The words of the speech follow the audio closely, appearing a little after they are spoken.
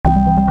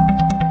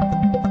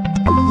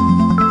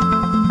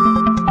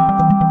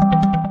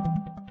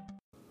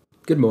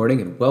Good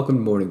morning and welcome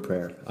to morning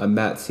prayer. I'm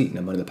Matt Seaton.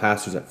 I'm one of the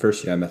pastors at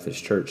First United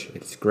Methodist Church.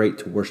 It's great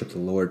to worship the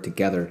Lord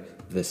together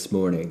this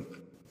morning.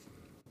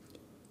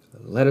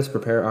 Let us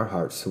prepare our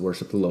hearts to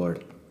worship the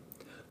Lord.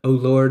 O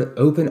Lord,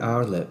 open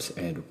our lips,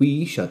 and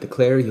we shall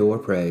declare your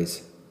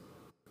praise.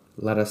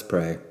 Let us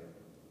pray.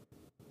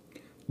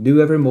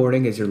 New every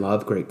morning is your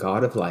love, great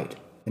God of light,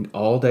 and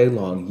all day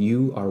long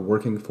you are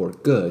working for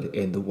good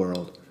in the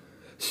world.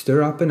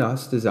 Stir up in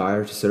us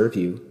desire to serve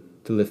you,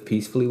 to live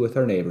peacefully with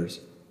our neighbors,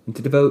 and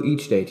to devote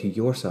each day to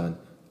your Son,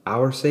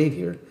 our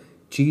Savior,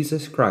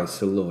 Jesus Christ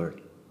the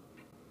Lord.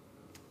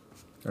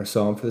 Our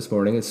psalm for this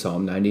morning is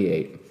Psalm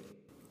 98.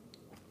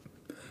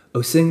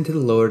 O sing to the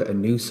Lord a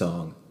new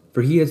song,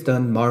 for he has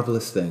done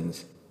marvelous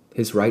things.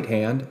 His right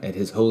hand and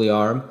his holy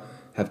arm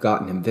have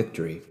gotten him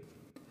victory.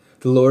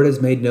 The Lord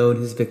has made known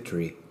his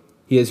victory.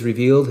 He has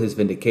revealed his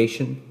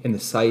vindication in the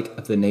sight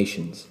of the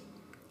nations.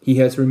 He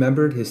has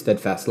remembered his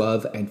steadfast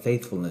love and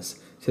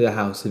faithfulness to the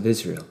house of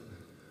Israel.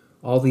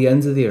 All the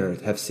ends of the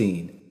earth have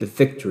seen the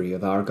victory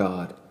of our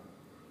God.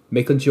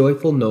 Make a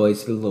joyful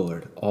noise to the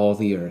Lord, all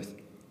the earth.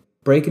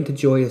 Break into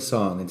joyous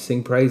song and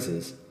sing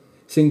praises.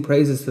 Sing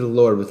praises to the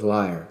Lord with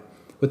lyre,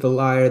 with the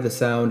lyre the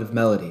sound of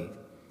melody,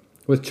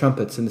 with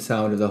trumpets and the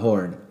sound of the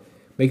horn.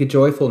 Make a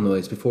joyful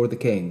noise before the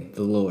King,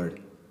 the Lord.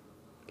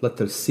 Let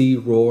the sea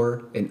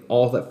roar and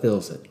all that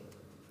fills it,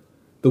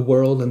 the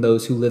world and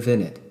those who live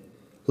in it.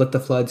 Let the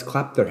floods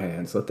clap their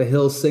hands, let the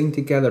hills sing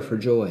together for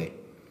joy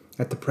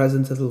at the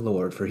presence of the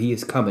Lord, for he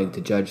is coming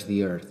to judge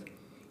the earth.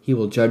 He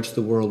will judge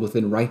the world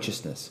within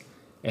righteousness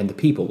and the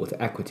people with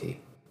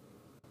equity.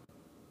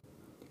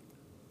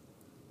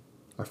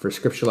 Our first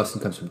scripture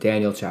lesson comes from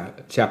Daniel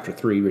chapter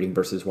 3, reading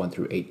verses 1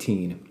 through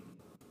 18.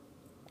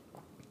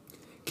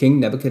 King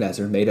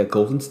Nebuchadnezzar made a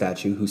golden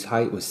statue whose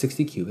height was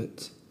 60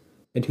 cubits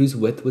and whose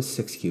width was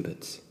 6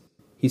 cubits.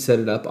 He set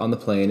it up on the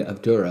plain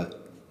of Dura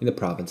in the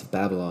province of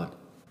Babylon.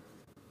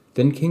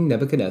 Then King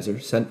Nebuchadnezzar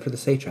sent for the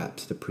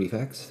satraps, the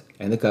prefects,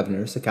 and the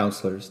governors, the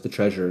counselors, the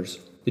treasurers,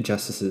 the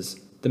justices,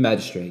 the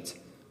magistrates,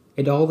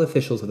 and all the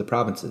officials of the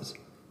provinces,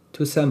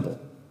 to assemble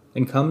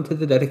and come to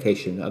the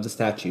dedication of the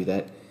statue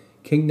that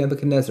King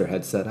Nebuchadnezzar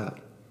had set up.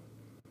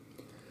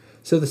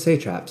 So the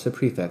satraps, the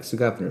prefects, the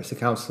governors, the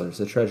counselors,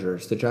 the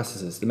treasurers, the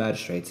justices, the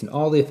magistrates, and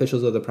all the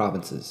officials of the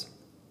provinces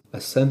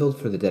assembled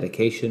for the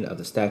dedication of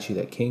the statue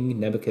that King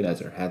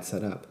Nebuchadnezzar had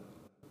set up.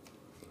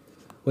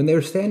 When they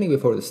were standing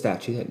before the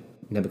statue that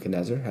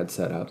Nebuchadnezzar had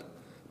set up,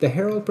 the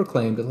herald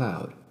proclaimed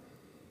aloud,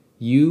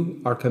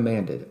 "You are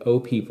commanded, O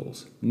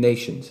peoples,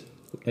 nations,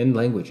 and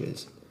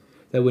languages,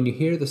 that when you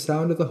hear the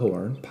sound of the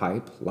horn,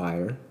 pipe,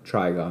 lyre,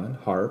 trigon,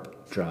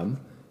 harp, drum,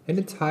 and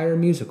entire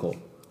musical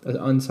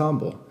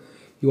ensemble,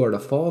 you are to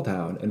fall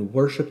down and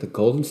worship the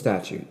golden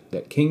statue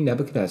that King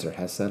Nebuchadnezzar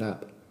has set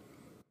up.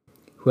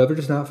 Whoever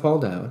does not fall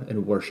down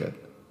and worship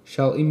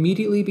shall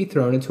immediately be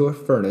thrown into a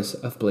furnace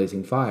of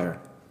blazing fire.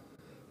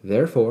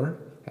 Therefore,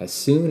 as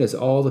soon as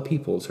all the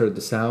peoples heard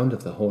the sound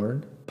of the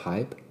horn,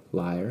 pipe,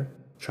 lyre,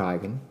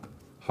 trigon,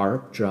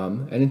 harp,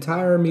 drum, and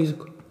entire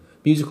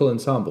musical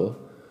ensemble,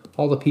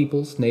 all the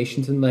peoples,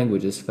 nations, and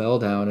languages fell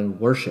down and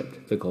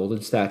worshipped the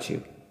golden statue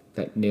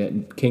that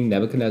King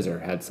Nebuchadnezzar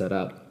had set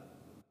up.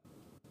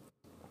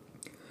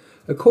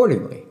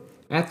 Accordingly,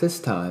 at this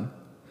time,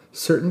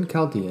 certain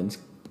Chaldeans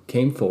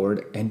came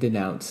forward and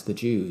denounced the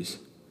Jews.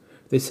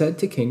 They said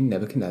to King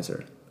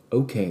Nebuchadnezzar,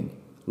 "O king,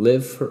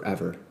 live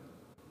forever.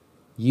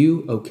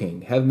 You, O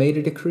king, have made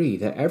a decree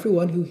that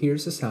everyone who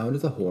hears the sound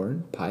of the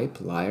horn,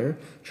 pipe, lyre,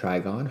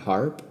 trigon,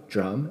 harp,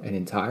 drum, and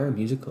entire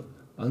musical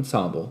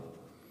ensemble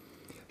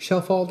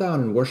shall fall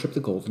down and worship the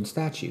golden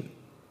statue,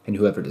 and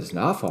whoever does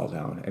not fall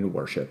down and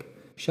worship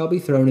shall be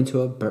thrown into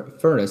a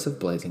furnace of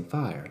blazing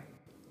fire.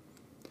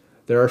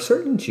 There are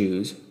certain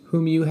Jews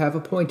whom you have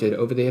appointed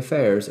over the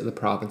affairs of the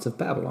province of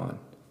Babylon,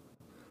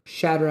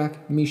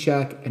 Shadrach,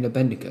 Meshach, and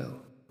Abednego.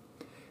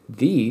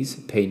 These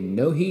pay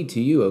no heed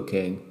to you, O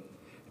king.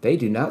 They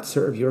do not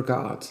serve your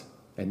gods,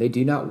 and they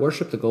do not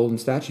worship the golden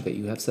statue that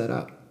you have set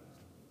up."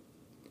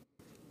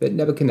 Then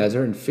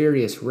Nebuchadnezzar, in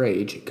furious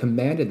rage,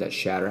 commanded that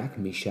Shadrach,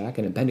 Meshach,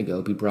 and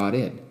Abednego be brought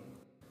in.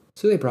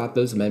 So they brought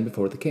those men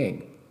before the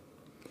king.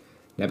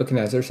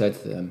 Nebuchadnezzar said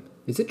to them,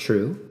 "Is it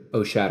true,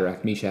 O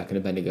Shadrach, Meshach, and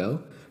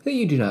Abednego, that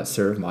you do not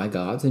serve my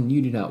gods, and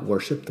you do not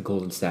worship the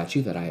golden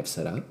statue that I have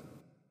set up?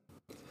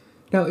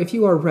 Now if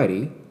you are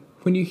ready,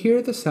 when you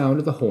hear the sound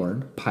of the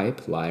horn,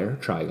 pipe, lyre,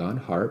 trigon,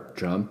 harp,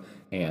 drum,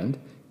 and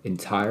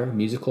entire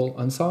musical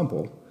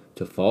ensemble,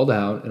 to fall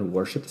down and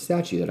worship the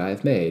statue that I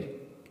have made,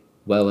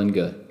 well and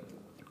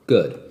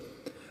good.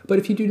 But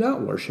if you do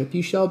not worship,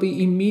 you shall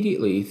be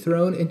immediately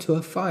thrown into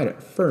a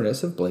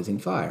furnace of blazing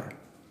fire.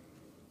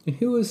 And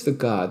who is the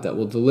God that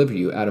will deliver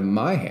you out of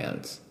my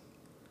hands?"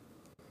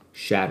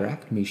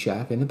 Shadrach,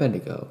 Meshach, and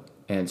Abednego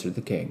answered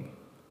the king,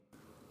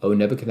 "O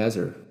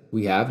Nebuchadnezzar,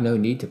 we have no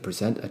need to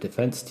present a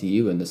defense to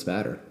you in this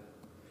matter.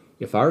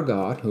 If our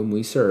God, whom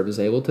we serve, is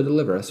able to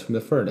deliver us from the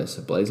furnace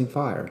of blazing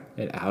fire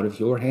and out of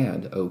your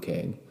hand, O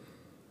king,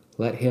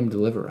 let him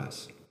deliver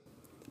us.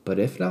 But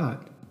if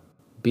not,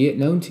 be it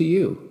known to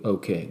you, O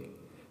king,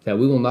 that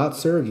we will not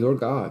serve your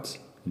gods,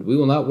 and we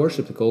will not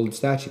worship the golden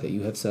statue that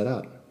you have set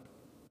up.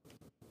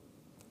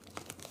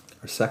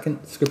 Our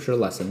second scripture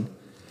lesson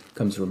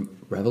comes from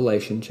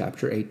Revelation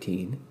chapter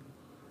 18,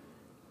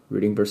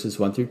 reading verses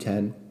 1 through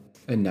 10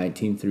 and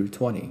 19 through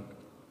 20.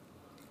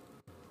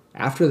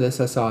 After this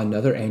I saw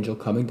another angel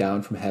coming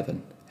down from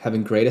heaven,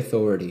 having great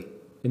authority,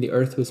 and the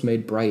earth was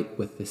made bright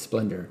with his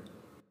splendor.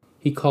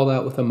 He called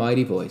out with a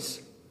mighty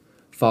voice,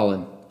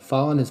 "Fallen,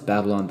 fallen is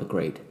Babylon the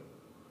Great.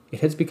 It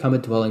has become a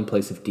dwelling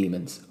place of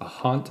demons, a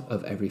haunt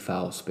of every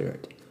foul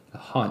spirit, a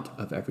haunt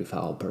of every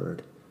foul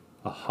bird,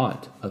 a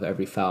haunt of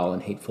every foul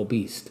and hateful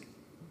beast.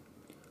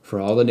 For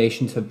all the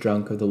nations have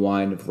drunk of the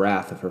wine of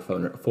wrath of her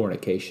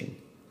fornication.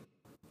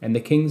 And the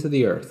kings of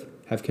the earth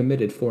have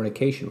committed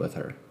fornication with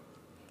her,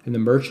 and the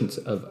merchants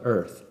of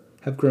earth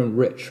have grown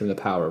rich from the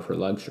power of her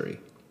luxury."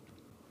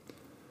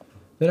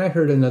 Then I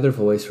heard another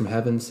voice from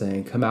heaven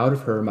saying, "Come out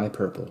of her, my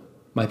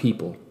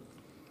people,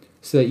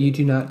 so that you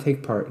do not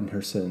take part in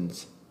her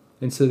sins,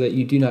 and so that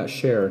you do not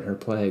share in her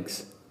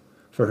plagues.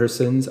 For her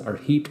sins are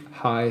heaped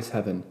high as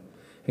heaven,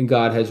 and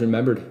God has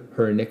remembered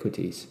her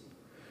iniquities.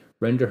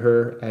 Render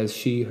her as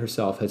she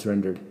herself has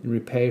rendered, and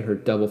repay her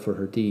double for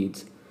her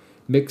deeds.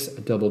 Mix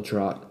a double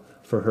draught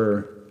for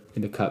her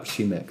in the cup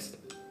she mixed.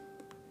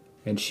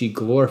 And she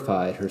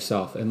glorified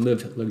herself and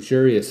lived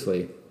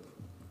luxuriously.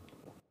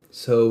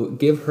 So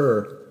give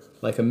her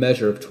like a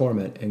measure of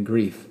torment and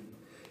grief,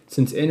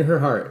 since in her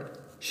heart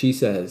she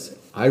says,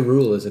 I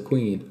rule as a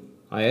queen.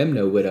 I am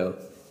no widow,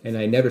 and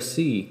I never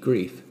see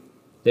grief.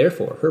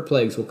 Therefore her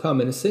plagues will come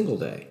in a single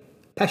day,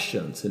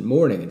 pestilence and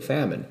mourning and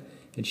famine,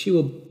 and she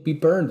will be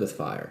burned with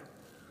fire.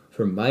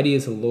 For mighty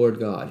is the Lord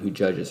God who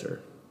judges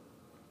her.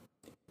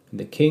 And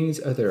the kings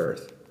of the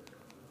earth,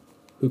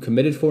 who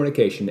committed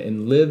fornication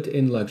and lived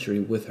in luxury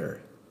with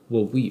her,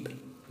 will weep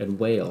and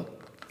wail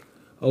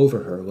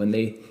over her when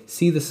they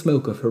see the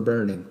smoke of her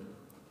burning.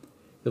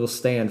 They will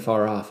stand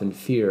far off in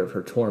fear of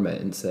her torment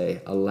and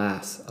say,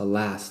 Alas,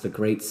 alas, the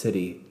great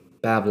city,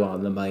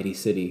 Babylon the mighty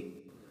city,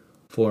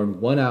 for in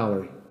 1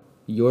 hour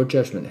your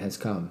judgment has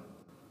come.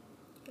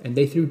 And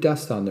they threw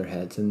dust on their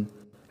heads, and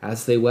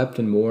as they wept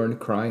and mourned,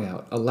 crying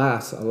out,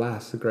 Alas,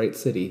 alas, the great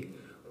city,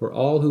 where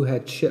all who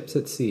had ships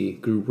at sea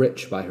grew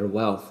rich by her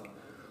wealth,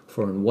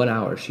 for in 1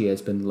 hour she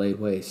has been laid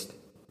waste.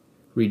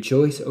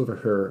 Rejoice over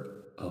her,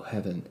 O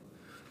heaven,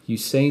 you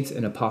saints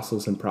and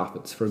apostles and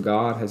prophets, for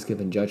God has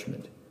given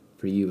judgment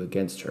for you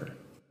against her."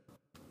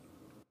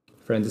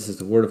 Friends, this is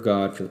the word of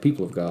God for the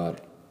people of God.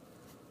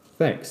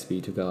 Thanks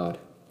be to God.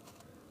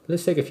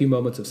 Let's take a few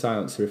moments of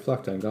silence to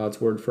reflect on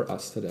God's word for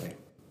us today.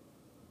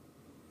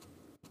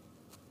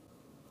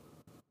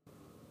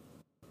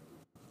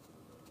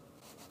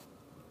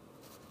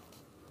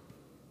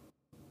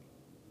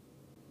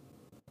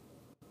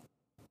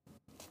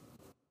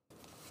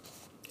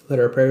 Let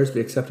our prayers be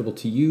acceptable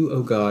to you,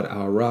 O God,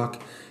 our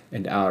rock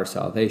and our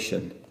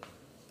salvation.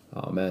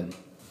 Amen.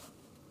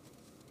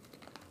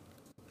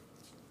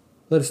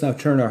 Let us now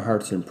turn our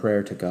hearts in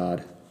prayer to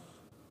God.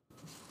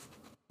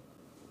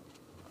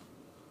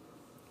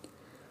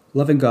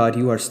 Loving God,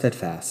 you are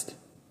steadfast,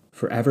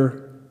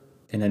 forever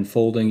and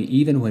unfolding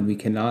even when we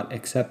cannot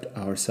accept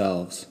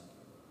ourselves.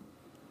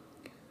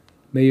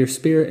 May your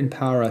Spirit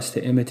empower us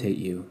to imitate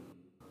you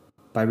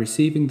by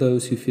receiving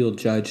those who feel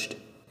judged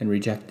and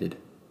rejected,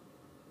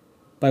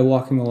 by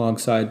walking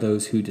alongside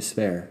those who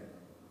despair,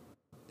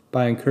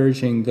 by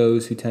encouraging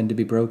those who tend to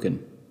be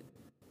broken,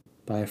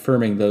 by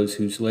affirming those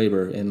who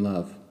labor in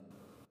love.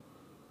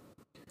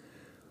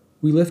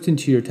 We lift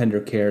into your tender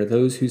care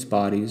those whose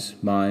bodies,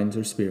 minds,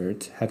 or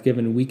spirits have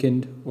been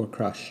weakened or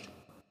crushed.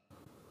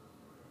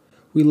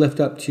 We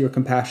lift up to your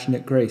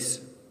compassionate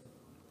grace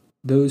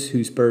those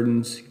whose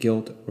burdens,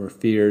 guilt, or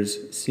fears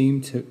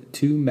seem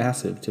too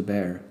massive to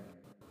bear.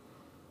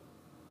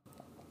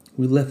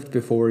 We lift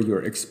before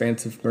your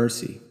expansive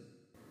mercy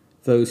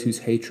those whose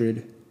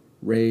hatred,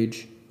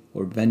 rage,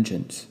 or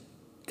vengeance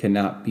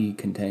cannot be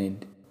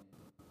contained.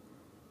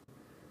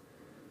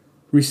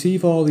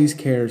 Receive all these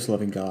cares,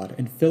 loving God,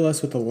 and fill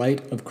us with the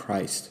light of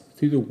Christ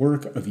through the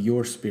work of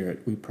your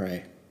Spirit, we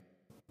pray.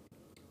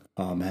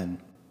 Amen.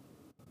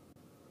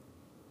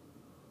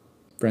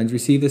 Friends,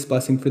 receive this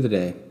blessing for the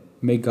day.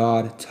 May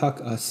God tuck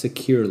us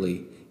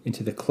securely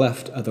into the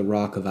cleft of the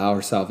rock of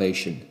our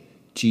salvation,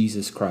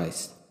 Jesus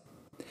Christ.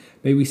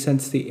 May we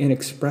sense the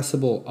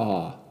inexpressible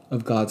awe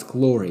of God's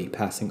glory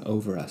passing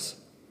over us.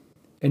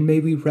 And may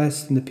we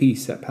rest in the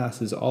peace that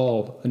passes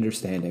all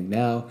understanding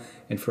now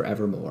and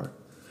forevermore.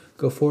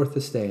 Go forth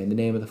this day in the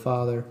name of the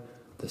Father,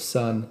 the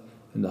Son,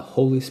 and the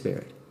Holy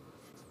Spirit.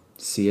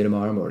 See you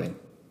tomorrow morning.